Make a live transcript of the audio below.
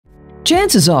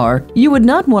Chances are, you would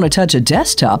not want to touch a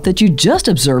desktop that you just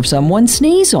observed someone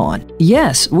sneeze on.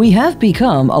 Yes, we have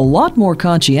become a lot more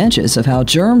conscientious of how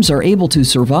germs are able to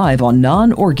survive on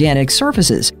non-organic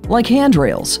surfaces, like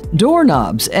handrails,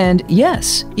 doorknobs, and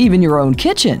yes, even your own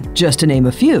kitchen, just to name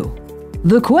a few.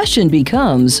 The question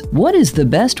becomes, what is the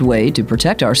best way to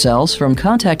protect ourselves from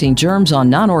contacting germs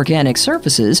on non-organic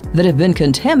surfaces that have been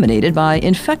contaminated by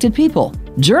infected people?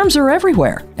 Germs are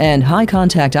everywhere, and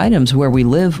high-contact items where we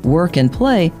live, work, and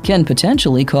play can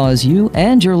potentially cause you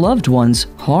and your loved ones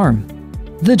harm.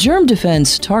 The Germ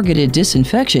Defense Targeted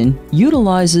Disinfection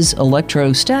utilizes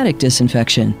electrostatic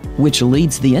disinfection, which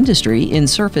leads the industry in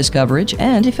surface coverage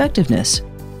and effectiveness.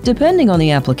 Depending on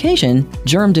the application,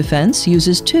 Germ Defense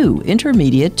uses 2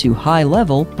 intermediate to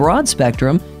high-level,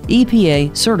 broad-spectrum,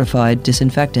 EPA-certified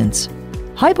disinfectants.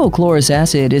 Hypochlorous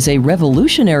acid is a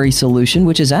revolutionary solution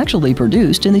which is actually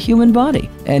produced in the human body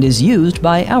and is used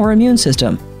by our immune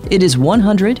system. It is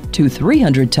 100 to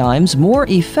 300 times more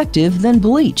effective than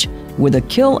bleach, with a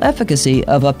kill efficacy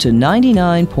of up to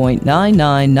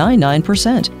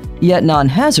 99.9999%, yet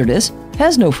non-hazardous,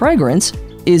 has no fragrance,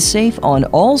 is safe on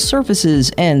all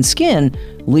surfaces and skin,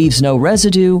 leaves no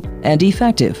residue, and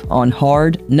effective on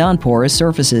hard, non-porous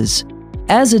surfaces.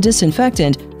 As a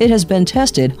disinfectant, it has been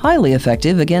tested highly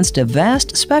effective against a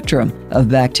vast spectrum of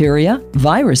bacteria,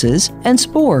 viruses, and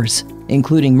spores,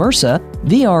 including MRSA,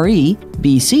 VRE,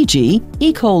 BCG,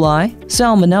 E. coli,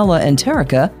 Salmonella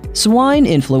enterica, swine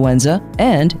influenza,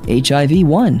 and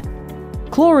HIV-1.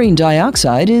 Chlorine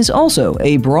dioxide is also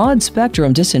a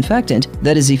broad-spectrum disinfectant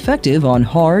that is effective on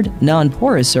hard,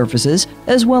 non-porous surfaces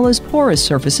as well as porous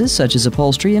surfaces such as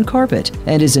upholstery and carpet,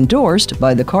 and is endorsed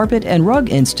by the Carpet and Rug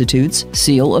Institute's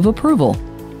seal of approval.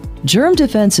 Germ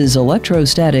Defense's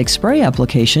electrostatic spray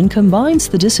application combines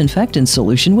the disinfectant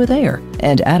solution with air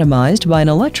and atomized by an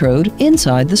electrode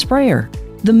inside the sprayer.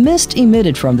 The mist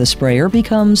emitted from the sprayer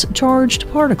becomes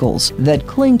charged particles that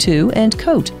cling to and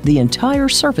coat the entire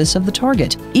surface of the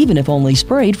target, even if only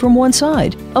sprayed from one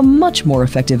side, a much more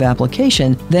effective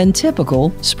application than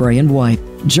typical spray and wipe.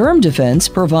 Germ Defense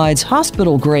provides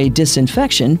hospital-grade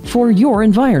disinfection for your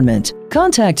environment.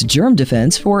 Contact Germ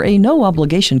Defense for a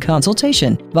no-obligation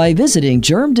consultation by visiting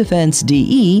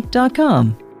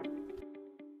germdefensede.com.